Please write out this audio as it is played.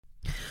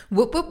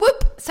Whoop, whoop,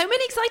 whoop. So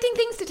many exciting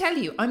things to tell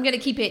you. I'm going to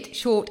keep it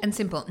short and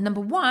simple. Number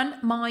one,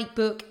 my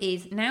book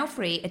is now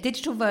free, a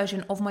digital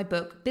version of my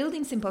book,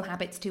 Building Simple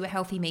Habits to a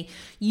Healthy Me.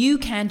 You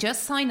can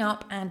just sign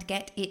up and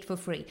get it for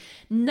free.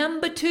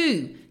 Number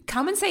two,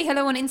 come and say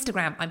hello on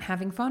Instagram. I'm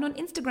having fun on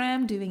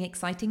Instagram doing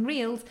exciting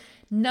reels.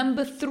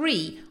 Number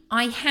three,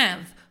 I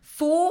have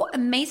 4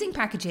 amazing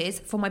packages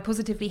for my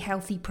Positively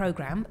Healthy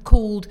program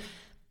called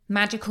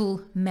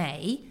Magical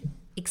May.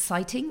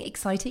 Exciting.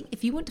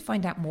 If you want to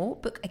find out more,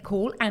 book a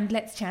call and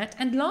let's chat.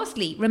 And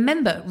lastly,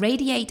 remember,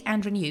 Radiate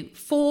and Renew.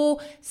 4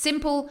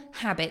 simple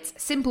habits,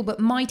 simple but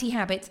mighty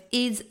habits,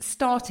 is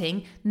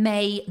starting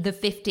May the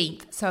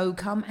 15th. So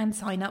come and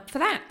sign up for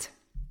that.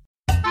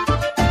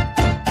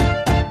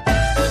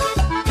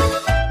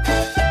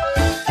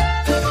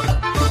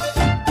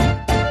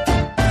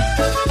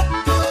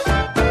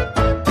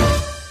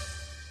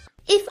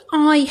 If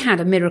I had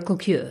a miracle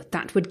cure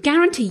that would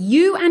guarantee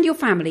you and your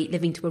family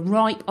living to a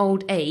ripe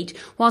old age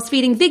whilst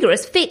feeling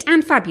vigorous, fit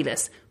and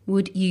fabulous,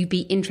 would you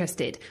be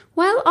interested?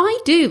 Well, I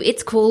do.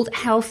 It's called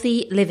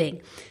Healthy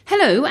Living.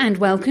 Hello and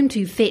welcome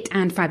to Fit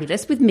and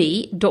Fabulous with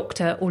me,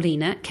 Dr.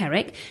 Orlena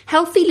Kerrick.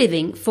 Healthy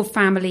Living for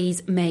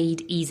Families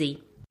Made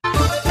Easy.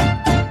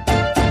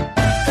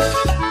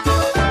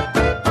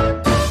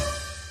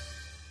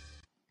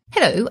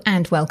 Hello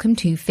and welcome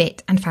to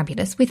Fit and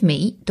Fabulous with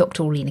me,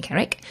 Dr. Orlena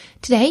Kerrick.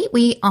 Today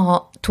we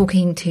are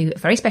talking to a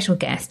very special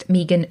guest,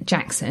 Megan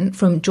Jackson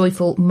from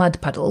Joyful Mud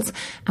Puddles,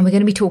 and we're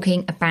going to be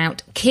talking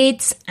about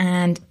kids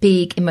and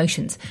big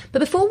emotions. But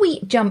before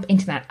we jump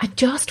into that, I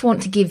just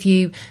want to give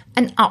you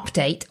an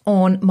update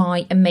on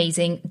my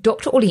amazing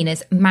Dr.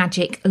 Orlena's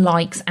Magic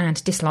Likes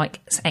and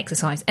Dislikes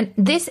exercise. And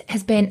this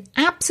has been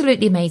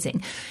absolutely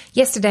amazing.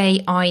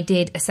 Yesterday I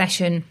did a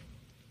session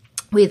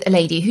with a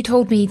lady who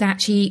told me that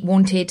she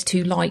wanted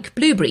to like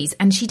blueberries,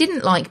 and she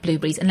didn't like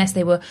blueberries unless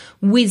they were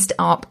whizzed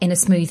up in a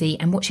smoothie,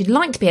 and what she'd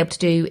like to be able to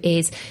do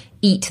is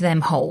eat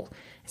them whole.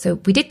 So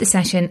we did the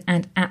session,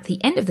 and at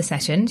the end of the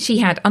session she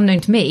had,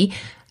 unknown to me,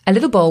 a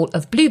little bowl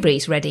of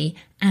blueberries ready,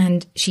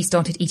 and she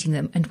started eating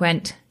them and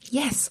went,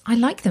 yes, I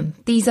like them.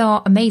 These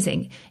are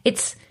amazing.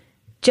 It's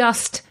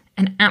just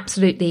an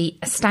absolutely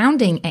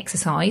astounding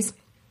exercise.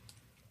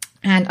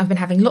 And I've been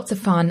having lots of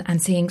fun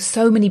and seeing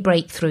so many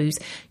breakthroughs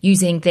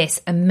using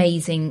this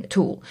amazing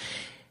tool.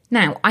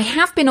 Now, I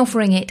have been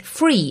offering it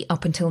free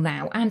up until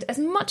now, and as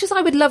much as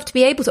I would love to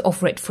be able to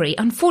offer it free,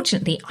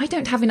 unfortunately, I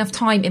don't have enough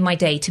time in my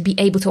day to be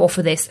able to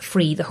offer this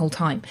free the whole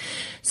time.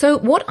 So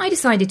what I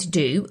decided to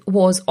do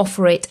was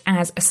offer it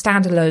as a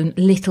standalone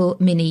little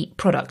mini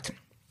product.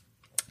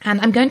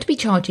 And I'm going to be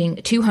charging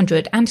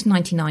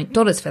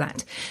 $299 for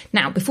that.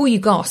 Now, before you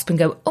gasp and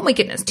go, oh my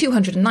goodness,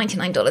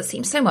 $299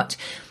 seems so much,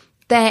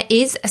 there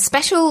is a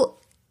special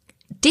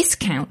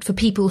discount for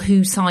people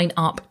who sign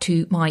up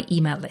to my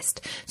email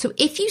list. So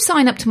if you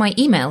sign up to my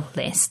email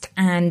list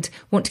and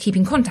want to keep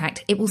in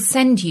contact, it will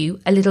send you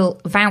a little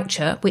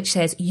voucher which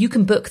says you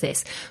can book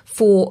this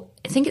for,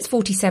 I think it's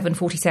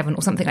 $47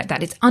 or something like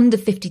that. It's under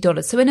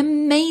 $50. So an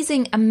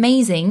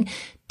amazing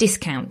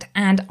discount.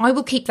 And I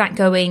will keep that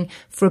going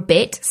for a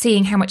bit,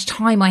 seeing how much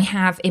time I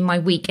have in my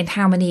week and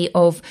how many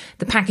of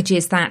the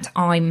packages that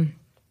I'm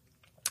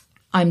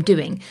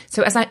doing.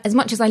 So as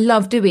much as I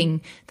love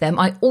doing them,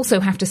 I also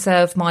have to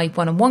serve my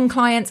one-on-one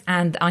clients,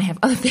 and I have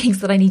other things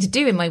that I need to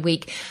do in my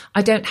week.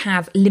 I don't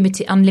have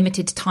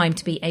unlimited time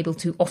to be able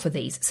to offer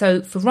these.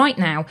 So for right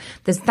now,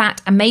 there's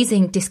that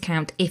amazing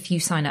discount if you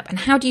sign up. And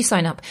how do you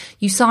sign up?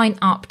 You sign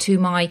up to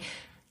my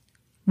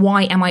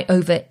Why Am I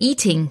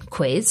Overeating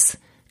quiz,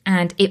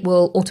 and it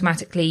will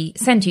automatically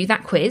send you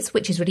that quiz,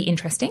 which is really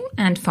interesting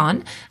and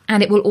fun.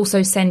 And it will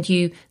also send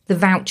you the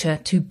voucher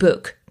to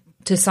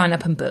sign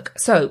up and book.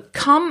 So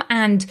come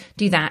and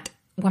do that.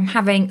 I'm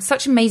having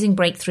such amazing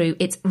breakthrough.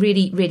 It's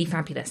really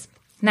fabulous.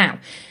 Now,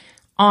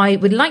 I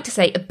would like to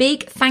say a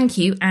big thank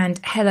you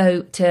and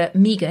hello to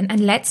Megan,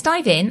 and let's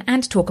dive in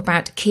and talk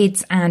about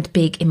kids and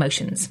big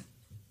emotions.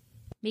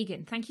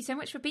 Megan, thank you so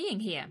much for being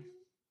here.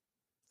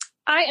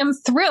 I am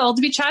thrilled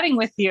to be chatting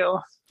with you.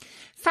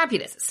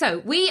 Fabulous. So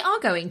we are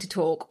going to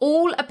talk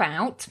all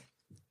about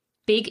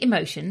big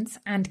emotions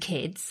and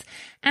kids.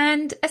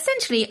 And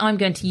essentially, I'm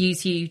going to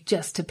use you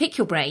just to pick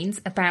your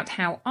brains about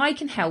how I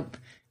can help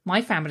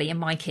my family and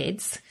my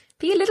kids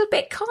be a little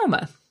bit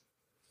calmer.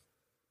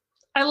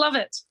 I love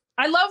it.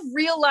 I love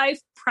real life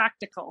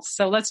practical.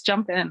 So let's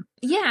jump in.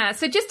 Yeah.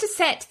 So just to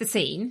set the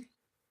scene,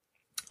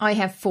 I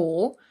have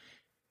 4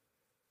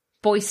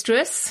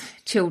 boisterous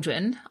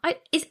children.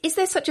 Is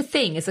there such a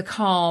thing as a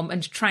calm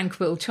and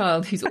tranquil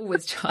child who's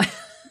always child?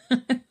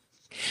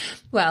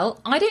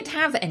 Well, I don't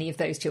have any of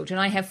those children.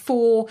 I have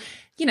 4,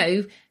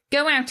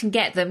 go out and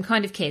get them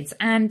kind of kids.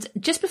 And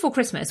just before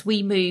Christmas,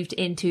 we moved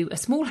into a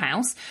small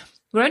house.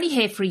 We're only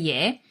here for a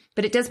year,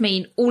 but it does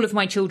mean all of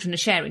my children are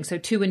sharing, so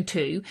 2 and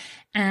 2.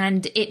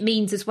 And it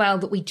means as well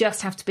that we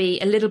just have to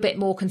be a little bit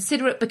more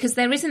considerate because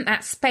there isn't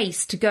that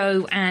space to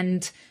go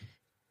and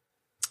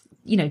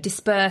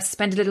disperse,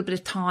 spend a little bit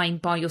of time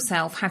by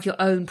yourself, have your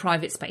own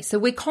private space. So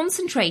we're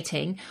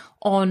concentrating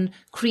on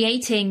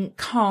creating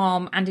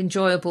calm and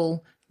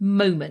enjoyable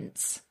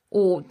moments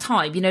or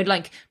time,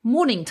 like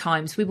morning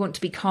times, we want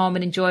to be calm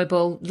and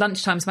enjoyable.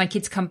 Lunch times, my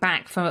kids come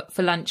back for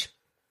lunch,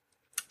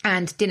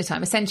 and dinner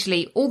time.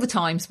 Essentially, all the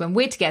times when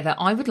we're together,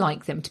 I would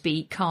like them to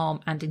be calm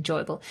and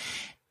enjoyable.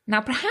 Now,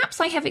 perhaps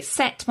I have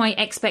set my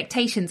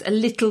expectations a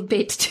little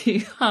bit too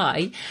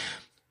high,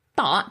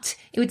 but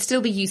it would still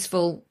be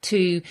useful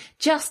to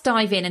just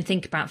dive in and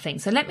think about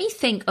things. So let me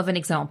think of an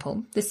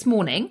example. This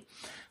morning,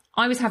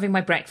 I was having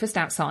my breakfast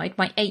outside.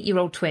 My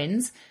 8-year-old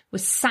twins were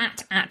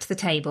sat at the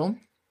table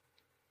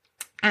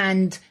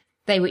and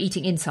they were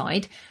eating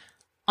inside.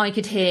 I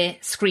could hear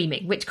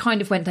screaming, which kind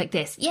of went like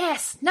this: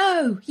 yes,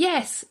 no,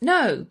 yes,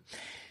 no.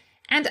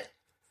 And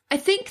I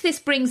think this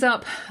brings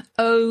up,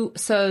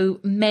 so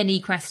many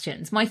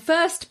questions. My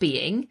first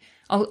being,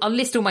 I'll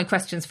list all my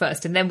questions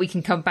first and then we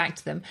can come back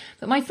to them.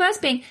 But my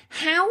first being,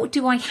 how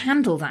do I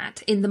handle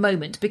that in the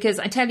moment? Because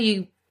I'll tell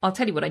you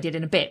what I did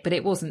in a bit, but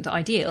it wasn't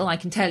ideal, I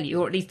can tell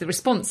you, or at least the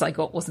response I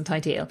got wasn't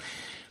ideal.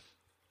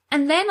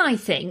 And then I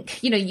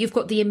think, you've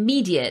got the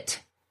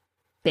immediate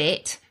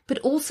bit, but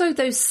also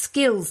those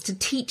skills to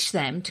teach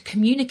them to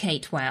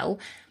communicate well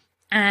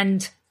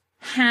and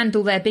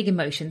handle their big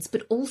emotions.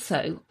 But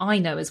also, I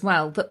know as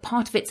well that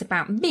part of it's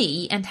about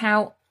me and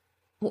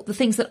what the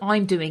things that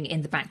I'm doing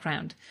in the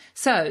background.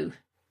 So,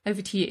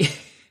 over to you.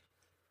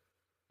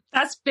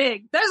 That's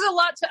big. There's a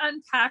lot to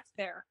unpack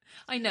there.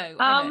 I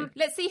know.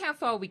 Let's see how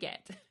far we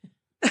get.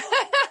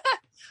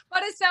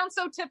 But it sounds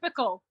so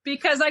typical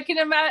because I can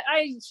imagine,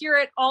 I hear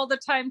it all the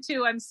time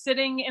too. I'm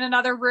sitting in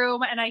another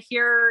room and I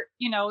hear,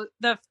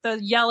 the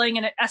yelling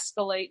and it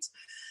escalates.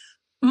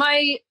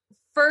 My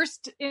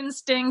first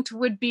instinct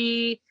would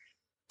be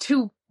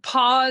to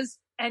pause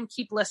and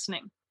keep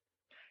listening,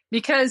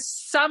 because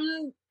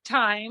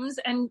sometimes,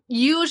 and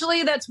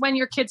usually that's when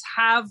your kids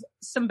have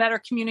some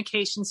better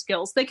communication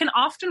skills, they can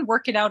often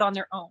work it out on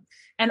their own.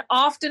 And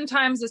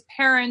oftentimes as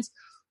parents,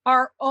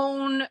 our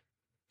own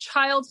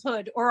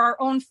childhood or our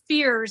own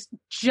fears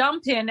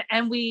jump in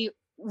and we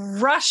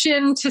rush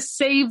in to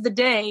save the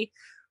day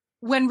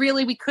when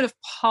really we could have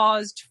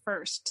paused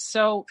first.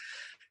 So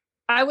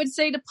I would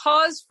say to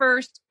pause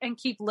first and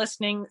keep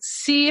listening.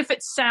 See if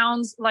it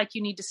sounds like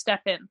you need to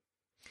step in.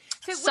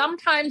 So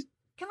sometimes,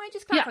 can I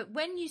just clarify? Yeah.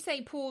 When you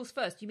say pause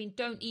first, you mean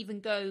don't even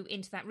go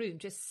into that room,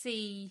 just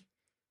see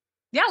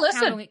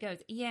listen. How long it goes.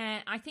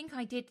 Yeah, I think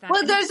I did that.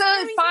 Well, there's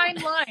a fine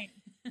line.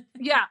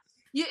 Yeah.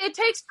 It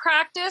takes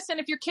practice. And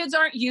if your kids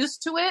aren't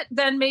used to it,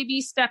 then maybe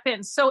step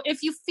in. So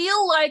if you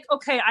feel like,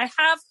 okay, I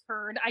have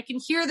heard, I can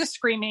hear the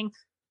screaming.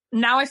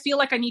 Now I feel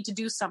like I need to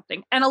do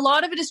something. And a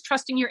lot of it is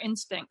trusting your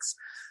instincts.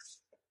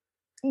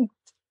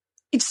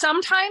 It's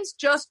sometimes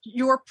just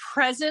your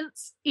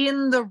presence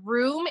in the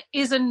room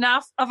is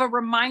enough of a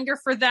reminder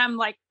for them,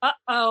 like,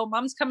 uh-oh,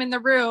 mom's come in the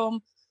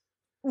room.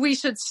 We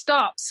should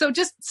stop. So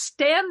just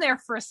stand there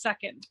for a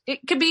second.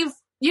 It could be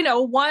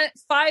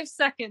 5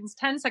 seconds,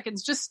 10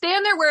 seconds, just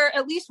stand there where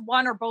at least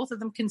one or both of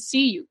them can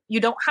see you. You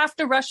don't have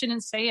to rush in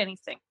and say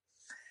anything.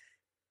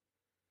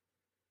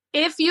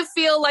 If you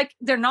feel like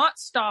they're not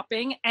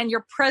stopping and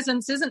your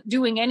presence isn't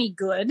doing any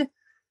good,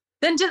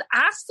 then just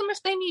ask them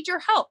if they need your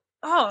help.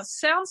 Oh,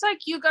 sounds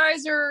like you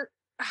guys are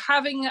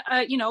having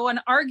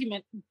an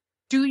argument.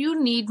 Do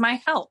you need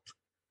my help?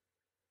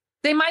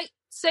 They might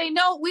say,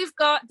 no, we've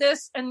got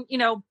this, and,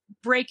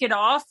 break it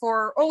off,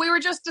 or, oh, we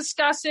were just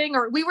discussing,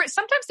 or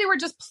sometimes they were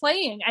just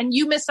playing and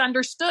you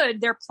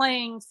misunderstood. They're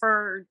playing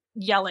for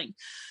yelling.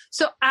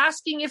 So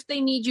asking if they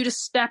need you to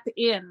step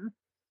in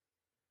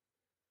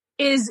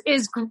is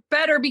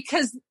better,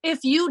 because if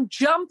you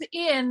jump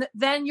in,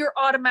 then you're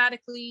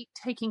automatically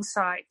taking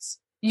sides.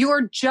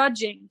 You're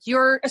judging,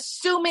 you're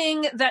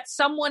assuming that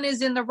someone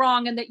is in the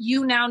wrong and that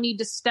you now need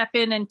to step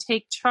in and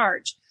take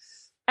charge.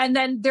 And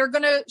then they're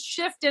going to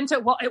shift into,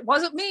 well, it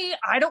wasn't me.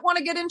 I don't want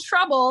to get in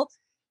trouble.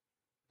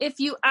 If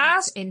you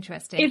ask... That's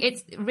interesting.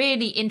 It's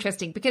really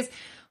interesting, because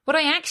what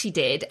I actually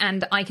did,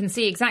 and I can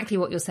see exactly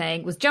what you're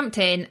saying, was jumped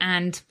in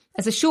and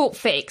as a short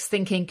fix,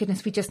 thinking,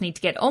 goodness, we just need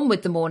to get on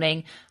with the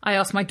morning, I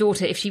asked my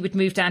daughter if she would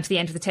move down to the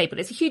end of the table.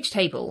 It's a huge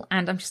table.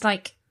 And I'm just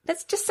like,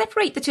 let's just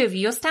separate the two of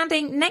you. You're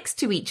standing next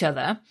to each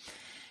other.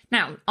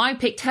 Now, I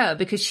picked her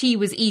because she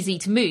was easy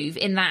to move,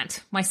 in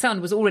that my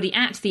son was already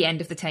at the end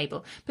of the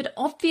table. But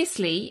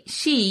obviously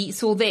she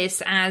saw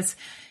this as,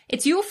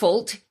 it's your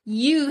fault,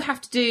 you have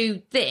to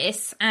do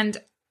this. And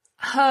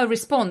her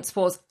response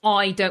was,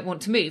 I don't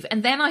want to move.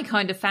 And then I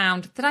kind of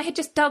found that I had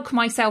just dug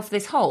myself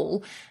this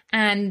hole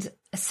and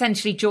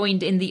essentially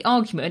joined in the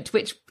argument,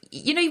 which,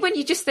 when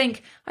you just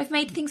think, I've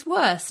made things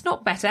worse,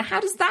 not better. How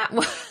does that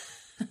work?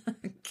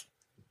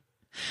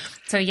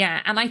 So,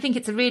 yeah, and I think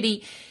it's a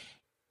really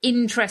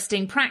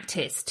interesting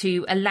practice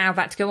to allow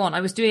that to go on.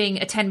 I was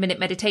doing a 10-minute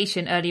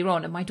meditation earlier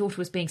on and my daughter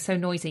was being so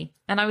noisy.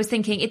 And I was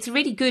thinking it's a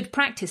really good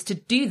practice to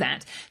do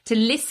that, to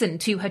listen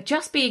to her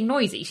just being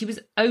noisy. She was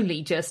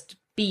only just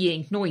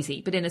being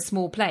noisy, but in a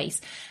small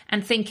place,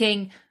 and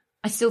thinking,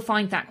 I still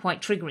find that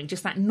quite triggering.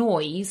 Just that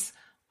noise,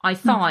 I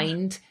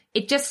find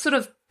it just sort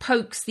of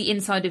pokes the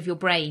inside of your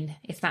brain,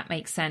 if that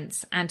makes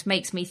sense, and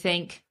makes me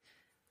think,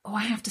 oh,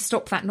 I have to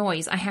stop that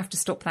noise. I have to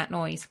stop that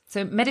noise.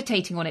 So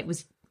meditating on it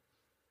was,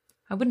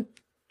 I wouldn't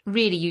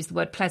really use the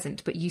word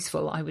pleasant, but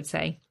useful, I would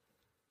say.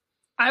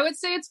 I would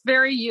say it's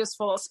very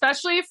useful,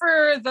 especially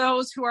for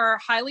those who are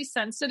highly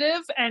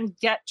sensitive and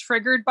get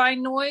triggered by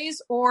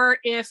noise, or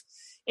if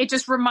it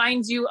just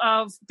reminds you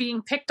of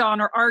being picked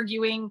on or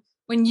arguing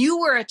when you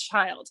were a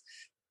child.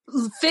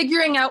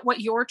 Figuring out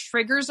what your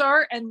triggers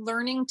are and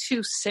learning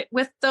to sit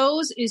with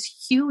those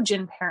is huge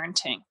in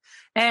parenting.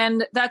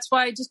 And that's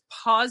why just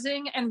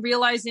pausing and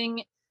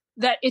realizing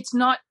that it's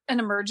not an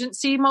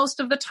emergency most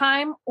of the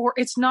time, or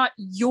it's not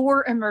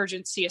your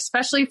emergency,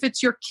 especially if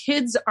it's your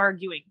kids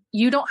arguing.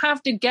 You don't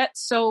have to get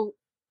so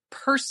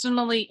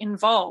personally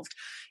involved.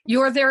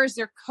 You're there as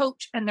their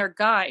coach and their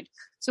guide.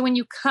 So when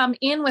you come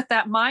in with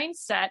that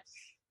mindset,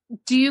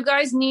 do you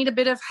guys need a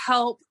bit of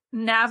help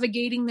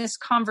navigating this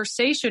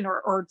conversation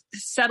or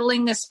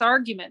settling this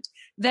argument?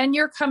 Then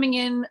you're coming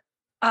in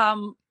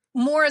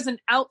more as an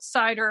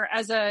outsider,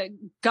 as a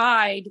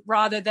guide,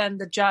 rather than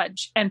the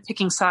judge and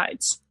picking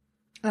sides.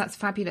 That's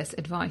fabulous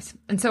advice.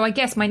 And so I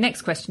guess my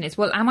next question is,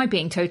 well, am I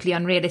being totally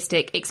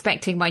unrealistic,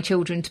 expecting my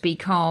children to be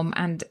calm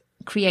and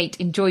create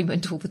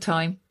enjoyment all the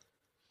time?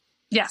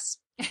 Yes.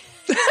 That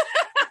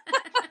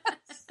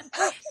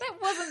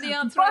wasn't the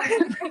answer. Well,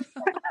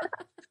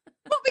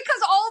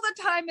 because all the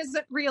time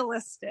isn't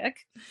realistic,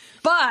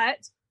 but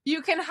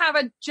you can have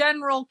a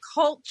general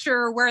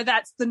culture where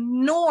that's the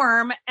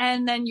norm,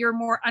 and then you're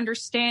more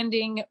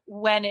understanding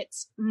when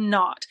it's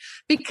not.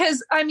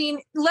 Because, I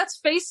mean, let's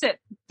face it,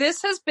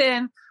 this has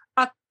been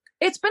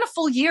it's been a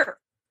full year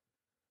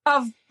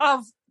of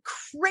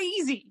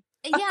crazy.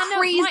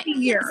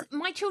 Year.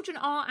 My children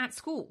are at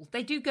school.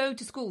 They do go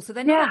to school, so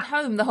they're not at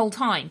home the whole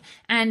time.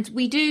 And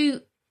we do,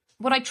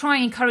 what I try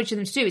and encourage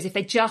them to do is, if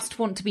they just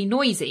want to be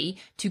noisy,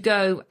 to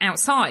go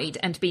outside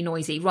and be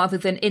noisy rather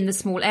than in the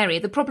small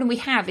area. The problem we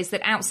have is that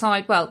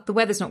outside, well, the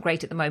weather's not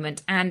great at the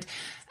moment, and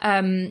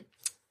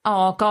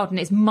our garden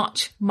is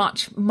much,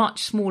 much,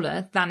 much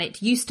smaller than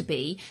it used to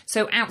be.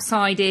 So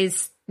outside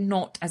is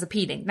not as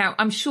appealing. Now,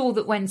 I'm sure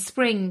that when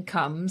spring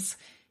comes,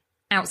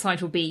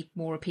 outside will be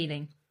more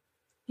appealing.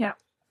 Yeah.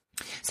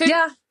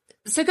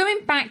 So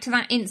going back to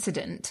that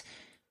incident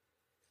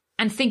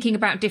and thinking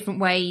about different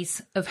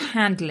ways of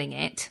handling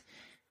it,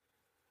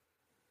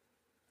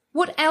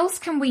 what else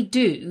can we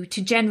do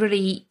to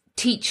generally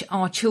teach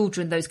our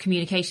children those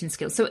communication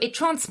skills? So it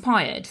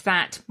transpired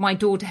that my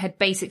daughter had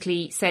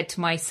basically said to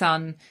my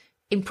son,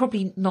 in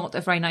probably not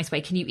a very nice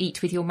way, can you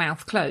eat with your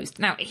mouth closed?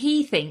 Now,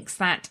 he thinks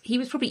that he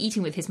was probably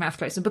eating with his mouth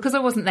closed. And because I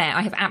wasn't there,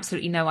 I have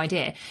absolutely no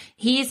idea.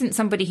 He isn't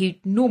somebody who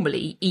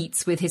normally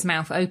eats with his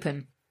mouth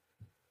open.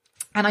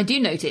 And I do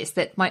notice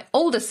that my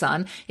older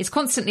son is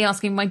constantly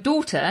asking my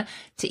daughter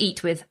to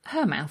eat with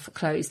her mouth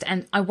closed.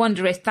 And I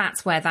wonder if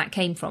that's where that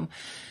came from.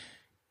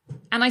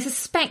 And I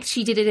suspect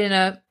she did it in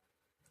a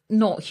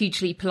not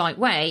hugely polite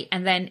way.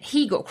 And then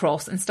he got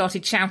cross and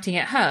started shouting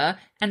at her.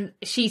 And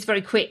she's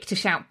very quick to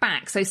shout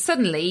back. So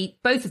suddenly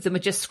both of them are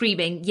just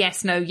screaming,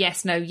 yes, no,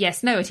 yes, no,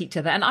 yes, no at each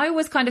other. And I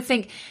always kind of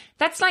think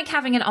that's like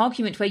having an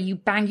argument where you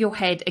bang your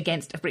head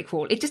against a brick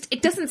wall.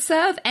 It doesn't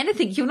serve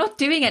anything. You're not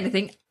doing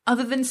anything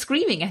other than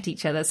screaming at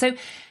each other. So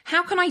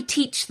how can I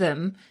teach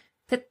them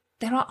that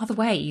there are other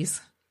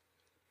ways?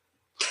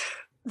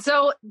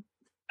 So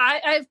I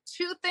have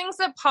two things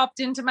that popped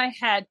into my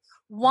head.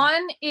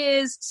 One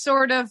is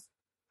sort of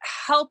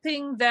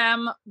helping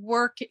them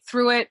work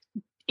through it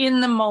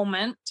in the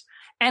moment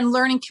and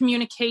learning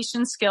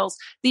communication skills.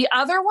 The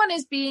other one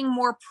is being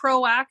more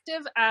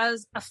proactive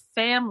as a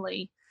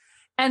family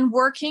and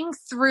working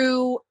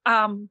through,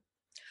 I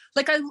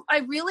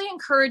really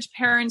encourage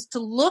parents to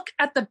look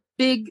at the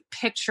big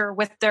picture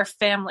with their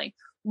family.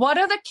 What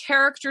are the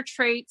character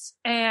traits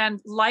and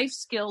life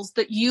skills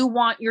that you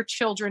want your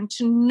children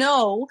to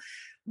know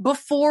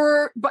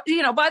before, by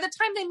the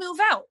time they move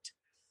out?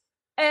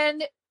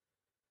 And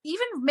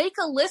even make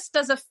a list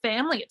as a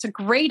family. It's a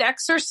great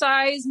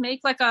exercise. Make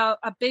like a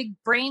big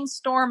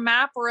brainstorm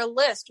map or a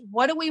list.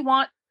 What do we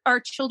want our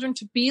children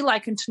to be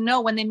like and to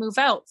know when they move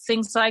out?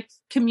 Things like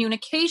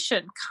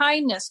communication,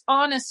 kindness,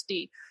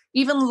 honesty,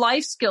 even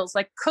life skills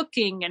like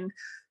cooking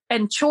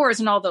and chores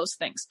and all those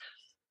things.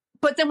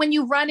 But then when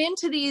you run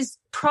into these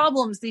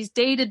problems, these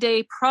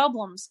day-to-day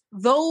problems,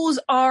 those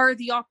are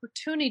the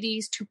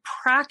opportunities to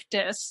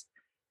practice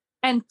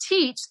and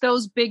teach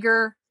those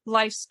bigger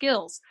life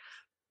skills.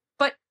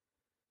 But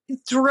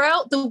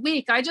throughout the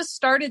week, I just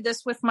started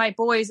this with my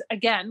boys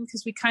again,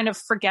 because we kind of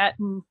forget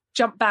and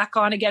jump back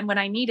on again when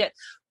I need it.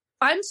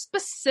 I'm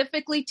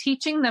specifically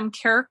teaching them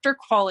character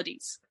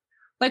qualities.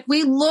 Like,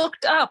 we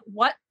looked up,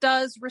 what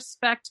does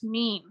respect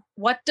mean?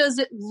 What does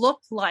it look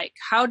like?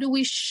 How do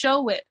we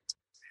show it?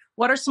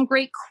 What are some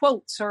great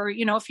quotes? Or,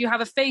 if you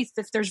have a faith,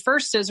 if there's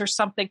verses or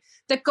something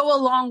that go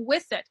along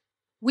with it.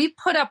 We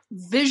put up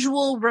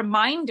visual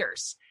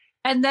reminders.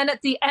 And then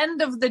at the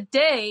end of the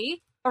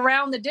day,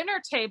 around the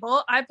dinner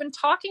table, I've been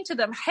talking to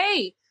them.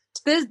 Hey,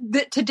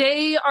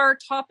 today our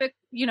topic,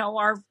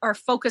 our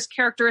focus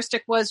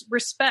characteristic was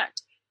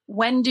respect.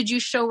 When did you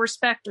show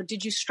respect, or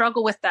did you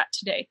struggle with that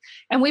today?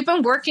 And we've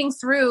been working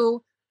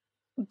through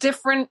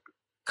different,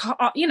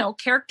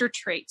 character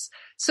traits.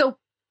 So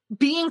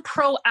being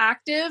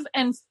proactive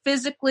and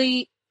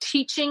physically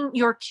teaching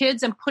your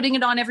kids and putting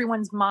it on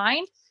everyone's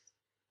mind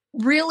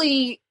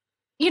really,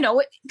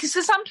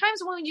 because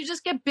sometimes when you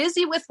just get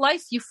busy with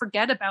life, you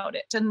forget about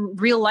it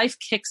and real life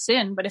kicks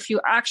in. But if you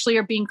actually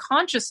are being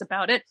conscious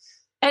about it,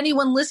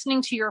 anyone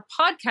listening to your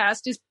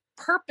podcast is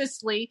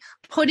purposely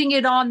putting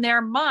it on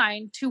their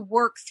mind to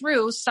work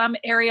through some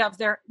area of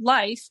their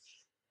life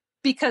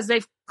because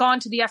they've gone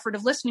to the effort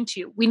of listening to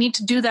you. We need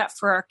to do that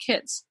for our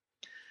kids.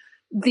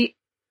 The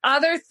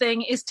other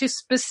thing is to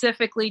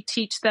specifically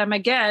teach them,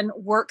 again,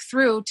 work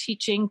through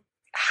teaching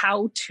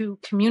how to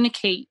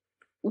communicate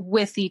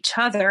with each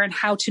other and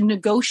how to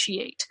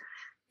negotiate.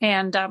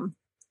 And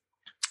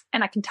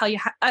I can tell you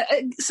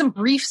some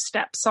brief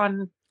steps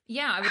on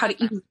how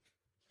to eat.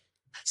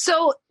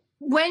 So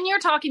when you're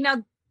talking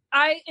now,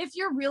 if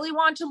you really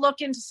want to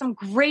look into some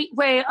great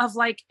way of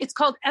it's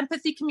called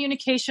empathy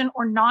communication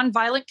or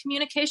nonviolent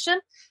communication.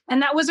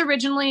 And that was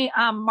originally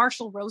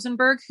Marshall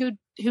Rosenberg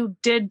who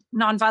did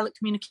nonviolent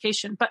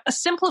communication. But a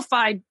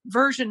simplified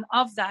version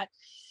of that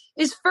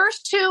is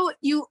first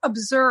you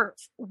observe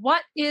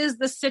what is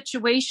the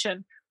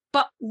situation,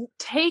 but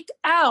take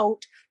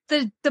out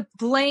the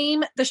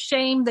blame, the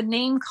shame, the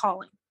name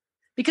calling.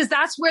 Because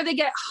that's where they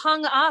get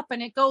hung up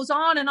and it goes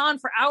on and on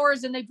for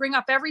hours and they bring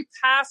up every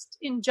past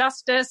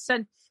injustice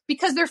and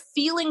because their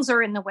feelings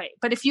are in the way.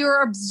 But if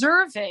you're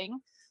observing,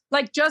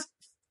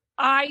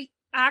 I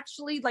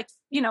actually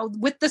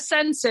with the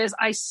senses,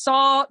 I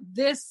saw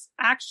this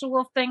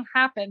actual thing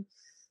happen,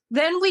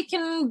 then we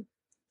can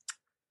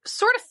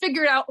sort of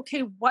figure out,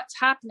 okay, what's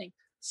happening?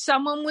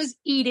 Someone was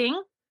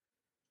eating,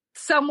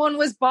 someone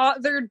was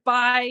bothered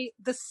by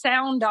the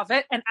sound of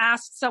it and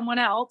asked someone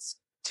else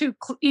to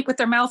eat with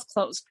their mouth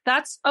closed.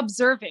 That's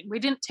observing. We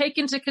didn't take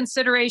into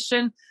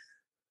consideration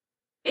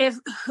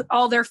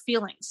all their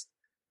feelings.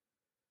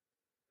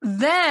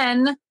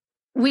 Then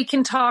we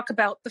can talk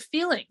about the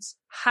feelings.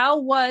 How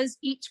was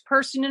each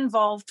person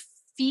involved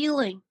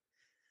feeling?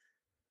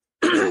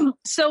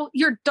 So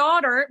your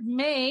daughter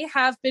may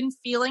have been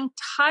feeling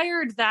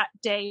tired that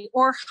day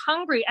or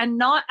hungry and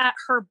not at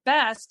her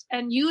best.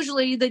 And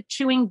usually the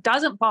chewing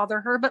doesn't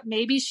bother her, but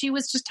maybe she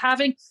was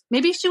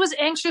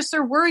anxious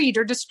or worried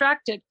or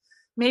distracted.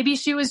 Maybe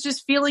she was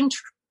just feeling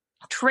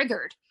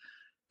triggered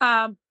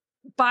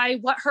by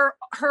what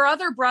her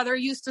other brother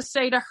used to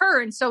say to her.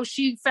 And so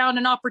she found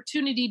an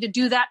opportunity to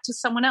do that to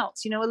someone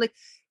else,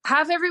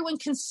 have everyone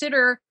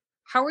consider,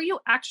 how are you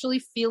actually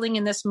feeling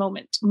in this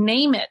moment?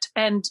 Name it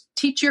and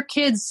teach your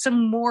kids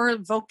some more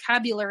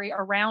vocabulary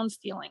around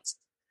feelings.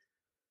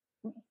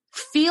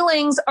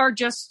 Feelings are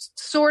just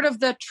sort of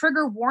the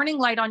trigger warning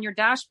light on your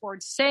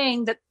dashboard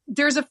saying that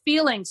there's a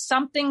feeling,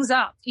 something's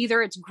up.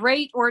 Either it's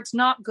great or it's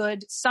not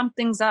good,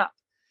 something's up.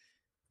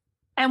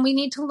 And we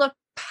need to look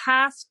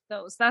past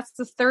those. That's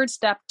the third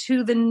step,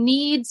 to the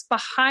needs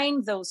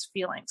behind those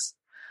feelings.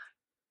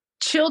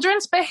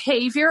 Children's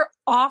behavior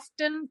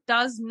often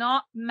does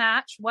not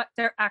match what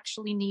they're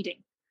actually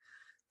needing.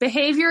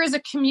 Behavior is a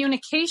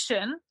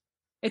communication.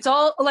 It's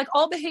all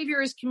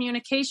behavior is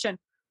communication,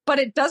 but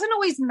it doesn't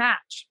always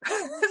match.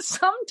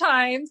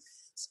 Sometimes,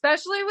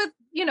 especially with,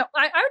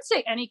 I would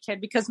say any kid,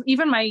 because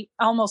even my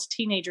almost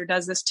teenager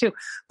does this too,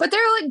 but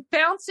they're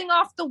bouncing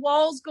off the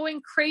walls,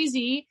 going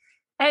crazy.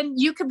 And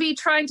you could be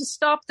trying to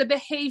stop the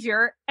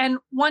behavior. And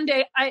one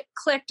day I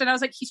clicked and I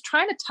was like, he's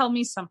trying to tell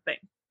me something.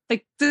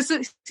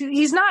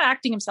 He's not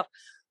acting himself.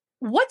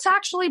 What's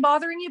actually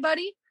bothering you,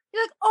 buddy?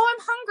 You're like, oh,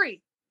 I'm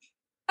hungry.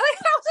 I'm like,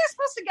 how was I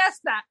supposed to guess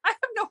that? I have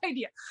no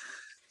idea.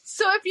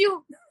 So if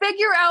you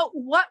figure out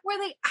what were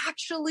they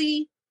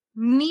actually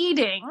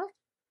needing,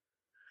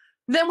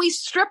 then we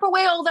strip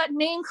away all that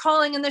name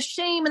calling and the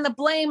shame and the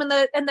blame and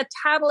the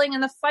tattling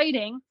and the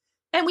fighting,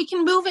 and we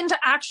can move into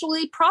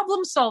actually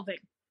problem solving.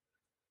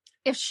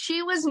 If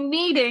she was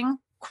needing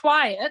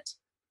quiet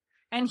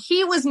and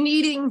he was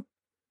needing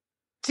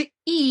to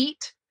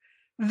eat,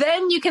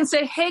 then you can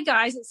say, hey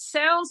guys, it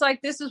sounds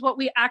like this is what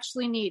we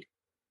actually need.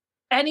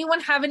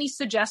 Anyone have any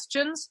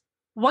suggestions?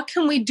 What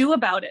can we do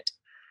about it?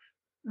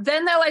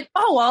 Then they're like,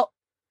 oh, well,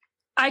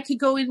 I could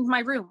go into my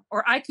room,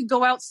 or I could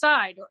go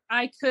outside, or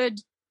I could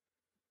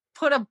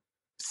put a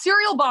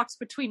cereal box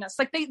between us.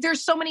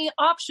 There's so many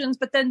options,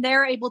 but then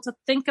they're able to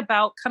think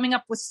about coming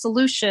up with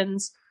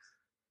solutions.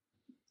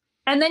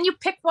 And then you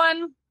pick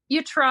one,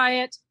 you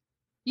try it,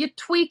 you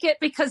tweak it,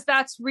 because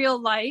that's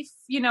real life.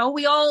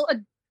 We all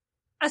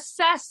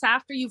assess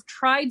after you've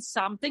tried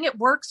something, it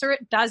works or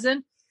it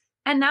doesn't.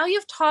 And now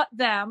you've taught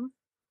them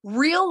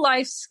real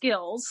life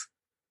skills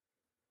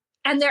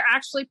and they're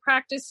actually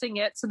practicing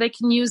it so they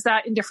can use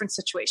that in different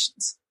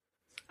situations.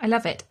 I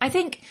love it. I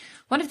think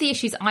one of the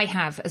issues I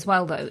have as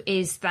well, though,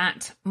 is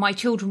that my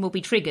children will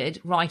be triggered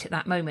right at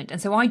that moment. And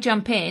so I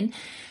jump in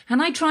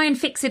and I try and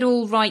fix it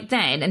all right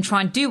then and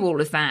try and do all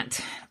of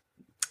that,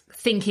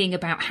 thinking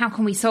about how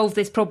can we solve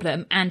this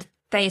problem. And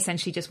they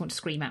essentially just want to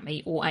scream at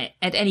me or at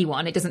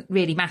anyone. It doesn't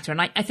really matter. And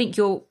I think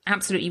you're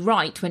absolutely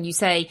right when you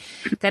say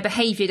their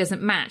behaviour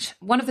doesn't match.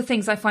 One of the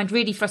things I find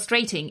really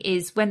frustrating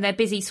is when they're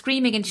busy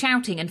screaming and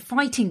shouting and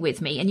fighting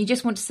with me, and you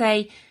just want to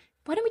say,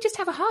 why don't we just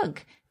have a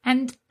hug?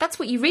 And that's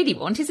what you really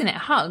want, isn't it? A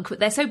hug. But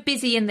they're so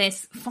busy in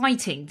this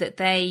fighting that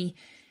they're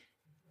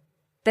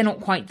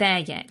not quite there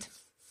yet.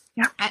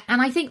 Yeah.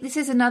 And I think this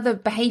is another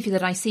behaviour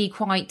that I see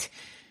quite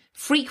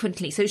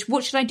frequently. So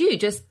what should I do?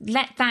 Just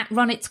let that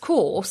run its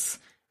course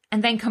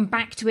and then come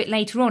back to it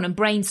later on and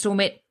brainstorm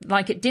it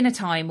like at dinner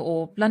time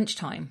or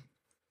lunchtime?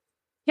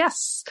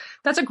 Yes,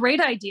 that's a great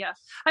idea.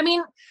 I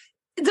mean,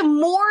 the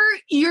more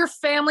your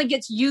family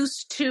gets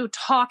used to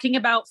talking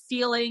about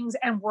feelings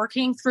and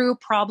working through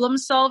problem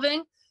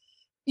solving,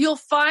 you'll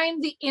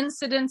find the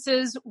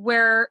incidences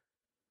where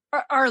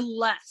are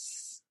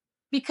less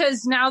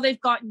because now they've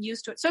gotten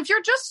used to it. So if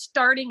you're just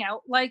starting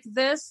out like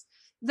this,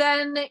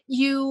 then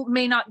you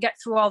may not get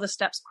through all the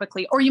steps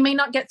quickly, or you may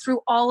not get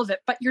through all of it,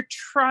 but you're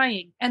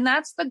trying. And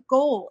that's the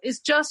goal, is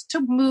just to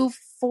move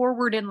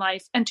forward in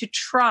life and to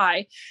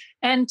try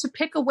and to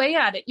pick away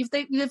at it.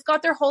 They've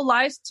got their whole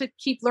lives to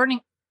keep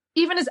learning.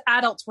 Even as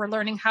adults, we're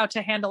learning how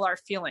to handle our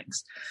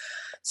feelings.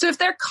 So if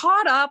they're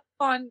caught up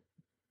on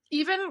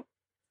even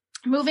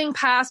moving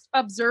past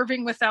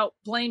observing without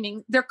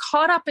blaming, they're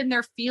caught up in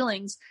their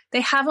feelings. They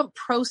haven't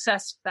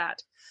processed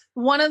that.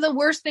 One of the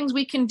worst things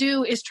we can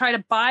do is try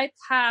to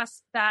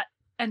bypass that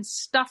and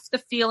stuff the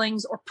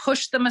feelings or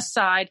push them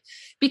aside,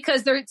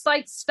 because it's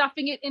like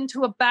stuffing it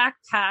into a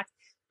backpack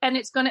and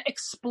it's going to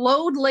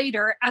explode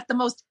later at the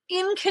most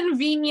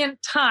inconvenient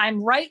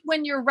time, right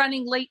when you're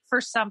running late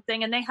for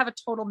something and they have a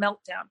total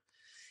meltdown.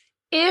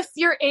 If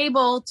you're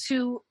able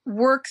to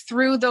work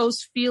through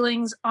those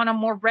feelings on a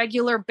more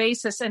regular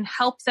basis and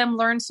help them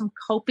learn some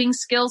coping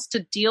skills to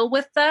deal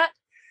with that,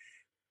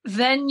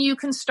 then you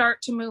can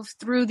start to move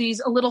through these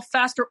a little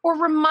faster,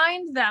 or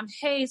remind them,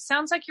 hey, it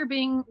sounds like you're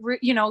being,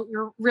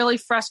 you're really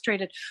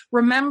frustrated.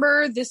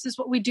 Remember, this is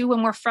what we do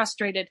when we're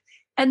frustrated.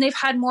 And they've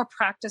had more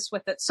practice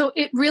with it. So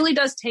it really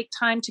does take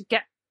time to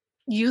get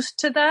used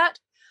to that.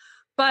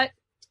 But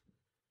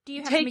do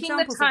you have taking some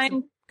examples the time, of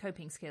some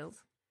coping skills?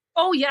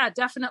 Oh, yeah,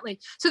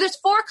 definitely. So there's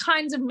 4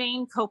 kinds of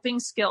main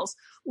coping skills.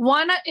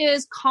 One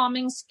is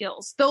calming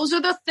skills. Those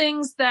are the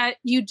things that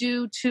you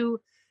do to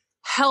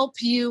help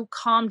you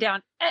calm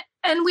down.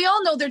 And we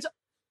all know there's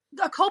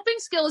a coping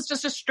skill is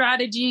just a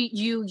strategy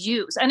you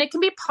use, and it can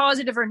be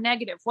positive or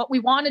negative. What we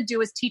want to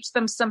do is teach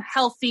them some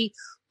healthy,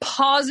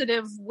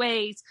 positive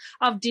ways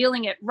of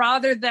dealing it,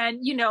 rather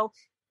than,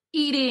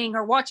 eating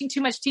or watching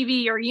too much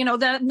TV, or,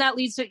 that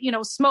leads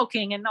to,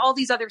 smoking and all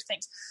these other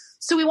things.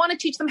 So we want to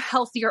teach them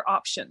healthier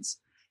options.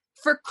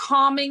 For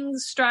calming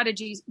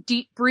strategies,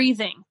 deep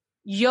breathing,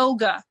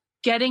 yoga,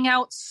 getting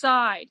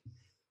outside,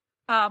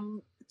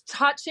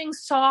 touching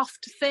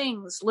soft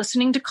things,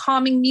 listening to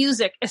calming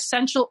music,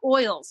 essential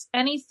oils,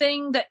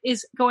 anything that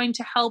is going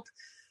to help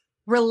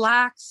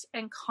relax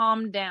and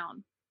calm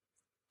down.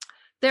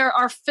 There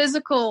are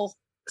physical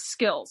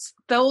skills.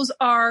 Those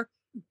are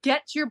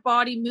get your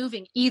body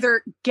moving.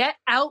 Either get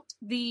out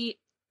the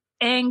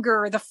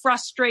anger, the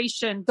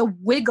frustration, the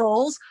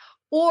wiggles,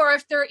 or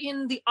if they're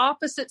in the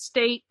opposite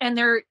state and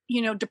they're,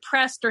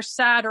 depressed or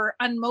sad or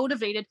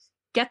unmotivated,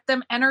 get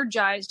them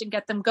energized and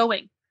get them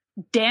going.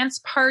 Dance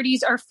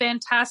parties are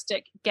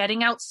fantastic.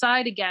 Getting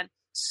outside again,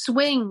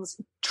 swings,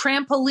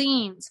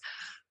 trampolines,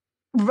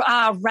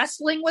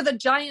 wrestling with a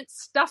giant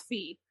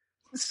stuffy,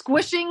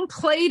 squishing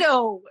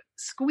Play-Doh,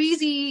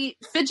 squeezy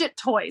fidget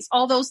toys,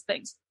 all those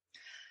things.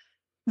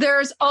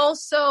 There's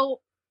also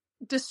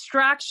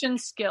distraction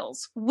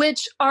skills,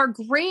 which are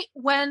great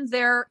when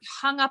they're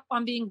hung up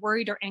on being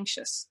worried or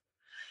anxious.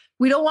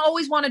 We don't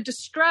always want to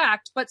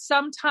distract, but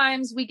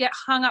sometimes we get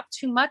hung up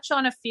too much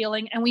on a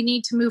feeling and we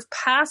need to move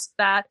past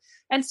that.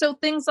 And so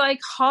things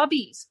like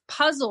hobbies,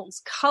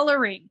 puzzles,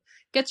 coloring,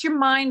 gets your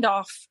mind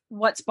off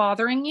what's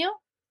bothering you.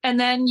 And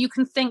then you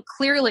can think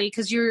clearly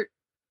because you're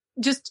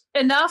just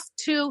enough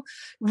to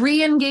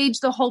re-engage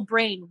the whole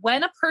brain.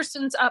 When a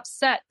person's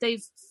upset,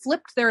 they've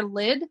flipped their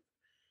lid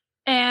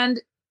and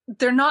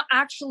they're not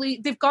actually,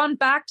 they've gone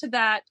back to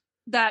that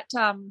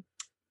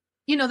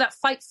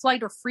fight,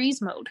 flight, or freeze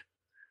mode.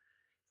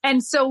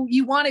 And so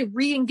you want to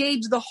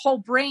re-engage the whole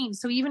brain.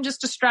 So even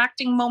just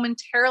distracting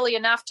momentarily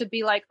enough to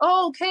be like,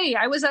 oh, okay,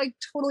 I was like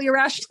totally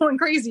irrational and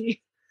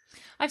crazy.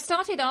 I've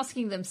started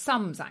asking them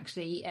sums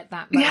actually at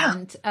that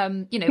moment.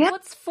 Yeah.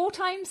 What's 4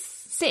 times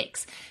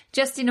 6?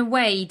 Just in a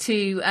way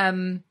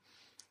to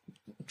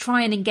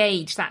try and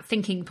engage that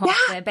thinking part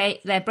of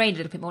their brain a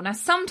little bit more. Now,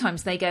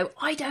 sometimes they go,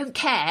 I don't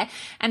care.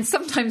 And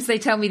sometimes they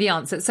tell me the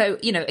answer. So,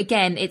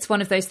 again, it's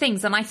one of those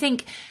things. And I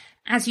think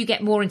as you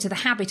get more into the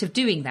habit of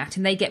doing that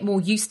and they get more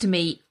used to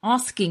me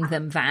asking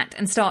them that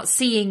and start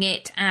seeing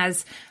it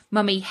as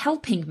mummy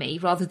helping me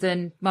rather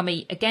than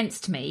mummy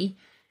against me,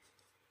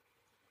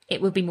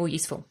 it will be more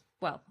useful.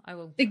 Well, I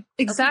will.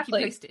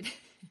 Exactly. I'll keep you posted.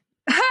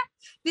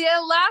 The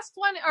last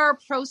one are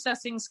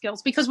processing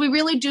skills, because we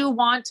really do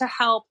want to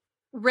help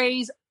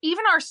raise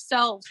even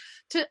ourselves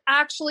to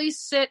actually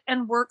sit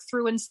and work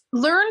through and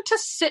learn to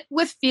sit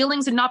with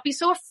feelings and not be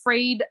so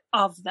afraid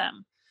of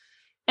them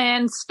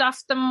and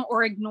stuff them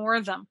or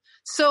ignore them.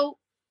 So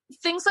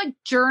things like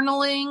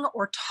journaling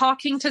or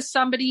talking to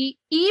somebody,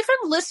 even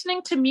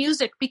listening to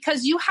music,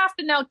 because you have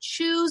to now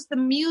choose the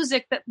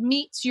music that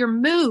meets your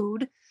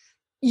mood.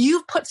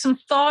 You've put some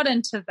thought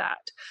into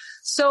that.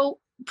 So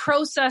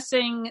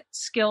processing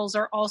skills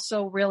are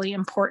also really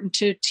important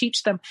to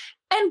teach them,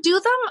 and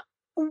do them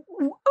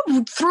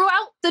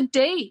throughout the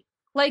day.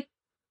 Like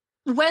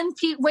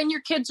when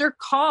your kids are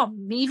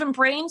calm, even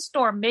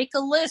brainstorm, make a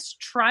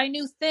list, try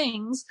new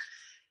things,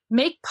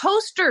 make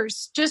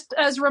posters just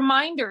as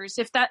reminders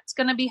if that's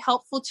going to be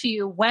helpful to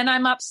you. When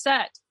I'm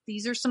upset,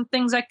 these are some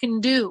things I can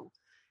do.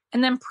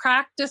 And then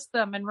practice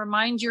them and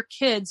remind your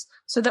kids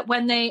so that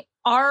when they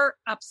are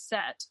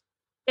upset,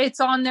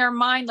 it's on their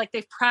mind, like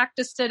they've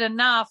practiced it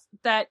enough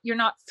that you're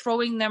not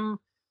throwing them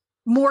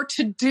more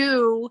to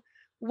do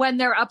when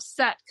they're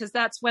upset, because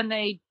that's when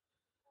they,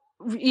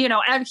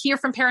 I hear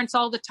from parents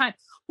all the time,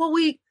 well,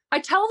 I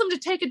tell them to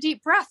take a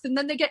deep breath and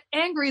then they get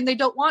angry and they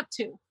don't want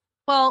to.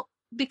 Well,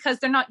 because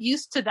they're not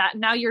used to that.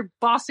 Now you're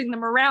bossing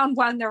them around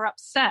when they're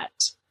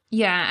upset.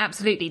 Yeah,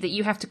 absolutely. That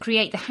you have to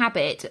create the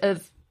habit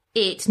of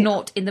it,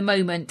 not in the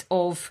moment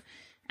of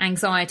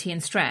anxiety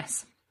and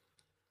stress.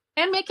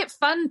 And make it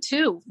fun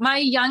too. My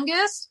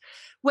youngest,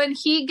 when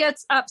he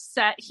gets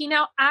upset, he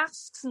now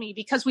asks me,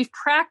 because we've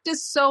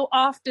practiced so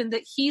often,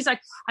 that he's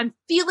like, I'm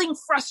feeling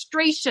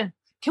frustration.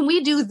 Can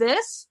we do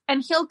this?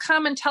 And he'll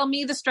come and tell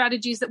me the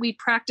strategies that we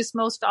practice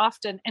most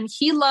often. And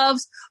he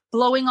loves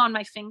blowing on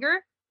my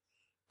finger.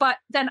 But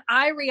then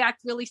I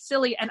react really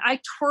silly and I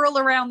twirl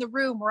around the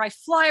room, or I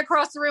fly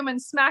across the room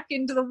and smack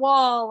into the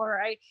wall, or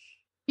I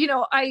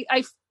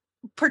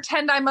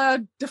pretend I'm a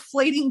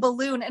deflating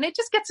balloon, and it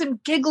just gets him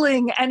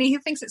giggling and he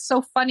thinks it's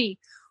so funny.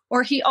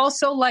 Or he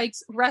also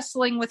likes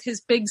wrestling with his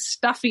big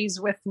stuffies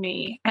with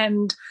me.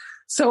 And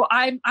so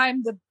I'm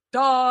the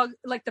dog,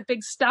 like the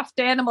big stuffed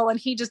animal, and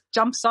he just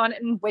jumps on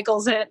it and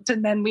wiggles it.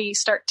 And then we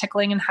start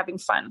tickling and having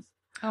fun.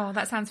 Oh,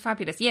 that sounds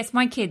fabulous. Yes,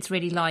 my kids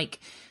really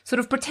like sort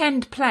of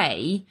pretend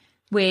play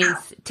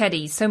with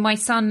teddies. So my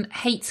son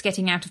hates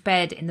getting out of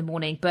bed in the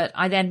morning, but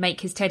I then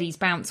make his teddies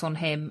bounce on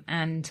him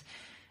and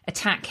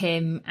attack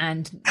him.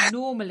 And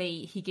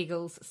normally he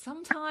giggles.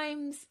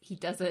 Sometimes he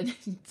doesn't.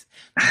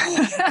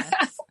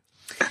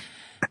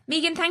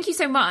 Megan, thank you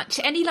so much.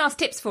 Any last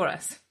tips for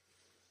us?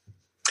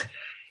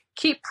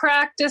 Keep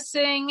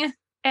practicing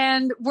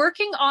and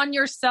working on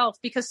yourself,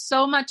 because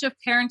so much of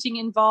parenting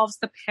involves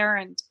the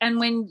parent. And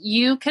when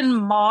you can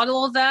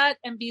model that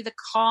and be the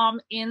calm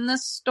in the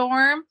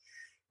storm,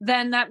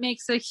 then that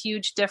makes a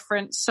huge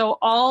difference. So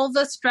all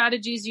the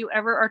strategies you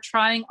ever are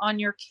trying on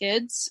your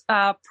kids,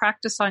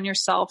 practice on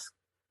yourself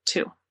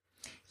too.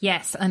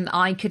 Yes, and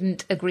I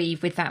couldn't agree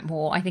with that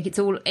more. I think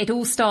it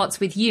all starts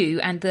with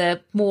you, and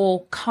the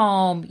more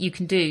calm you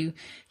can do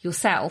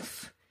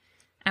yourself,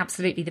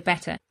 absolutely the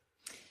better.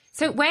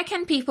 So where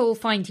can people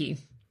find you?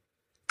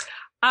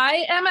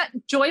 I am at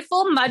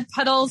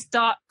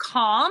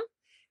joyfulmudpuddles.com,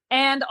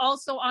 and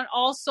also on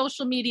all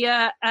social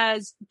media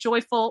as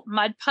Joyful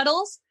Mud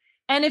Puddles.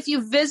 And if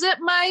you visit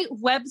my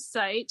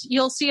website,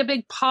 you'll see a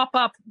big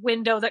pop-up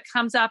window that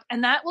comes up,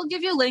 and that will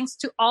give you links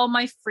to all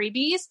my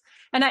freebies.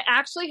 And I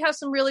actually have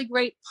some really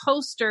great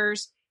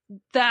posters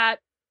that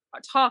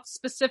talk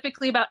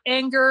specifically about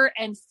anger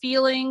and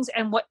feelings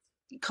and what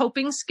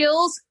coping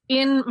skills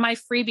in my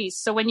freebies.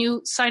 So when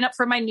you sign up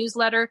for my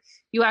newsletter,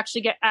 you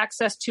actually get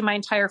access to my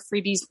entire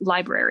freebies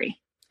library.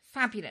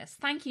 Fabulous.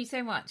 Thank you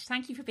so much.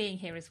 Thank you for being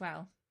here as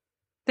well.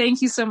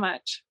 Thank you so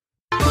much.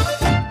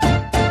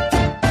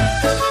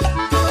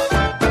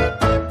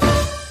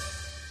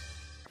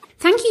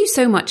 Thank you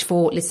so much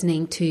for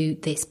listening to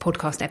this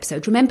podcast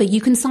episode. Remember,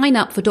 you can sign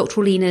up for Dr.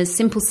 Orlina's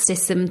Simple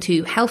System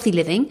to Healthy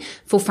Living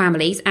for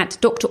Families at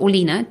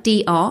drorlena,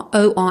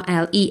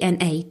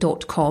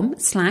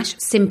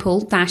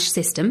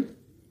 drorlena.com/simple-system.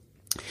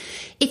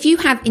 If you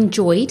have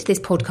enjoyed this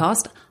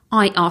podcast,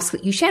 I ask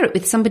that you share it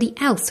with somebody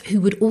else who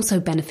would also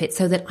benefit,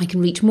 so that I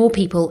can reach more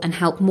people and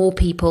help more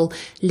people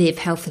live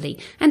healthily.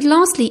 And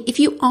lastly, if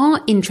you are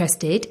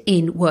interested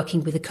in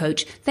working with a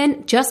coach,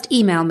 then just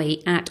email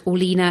me at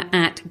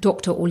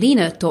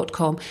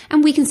orlena@drorlena.com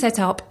and we can set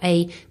up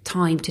a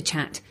time to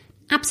chat.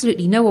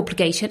 Absolutely no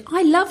obligation.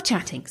 I love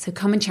chatting, so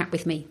come and chat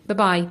with me.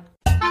 Bye-bye.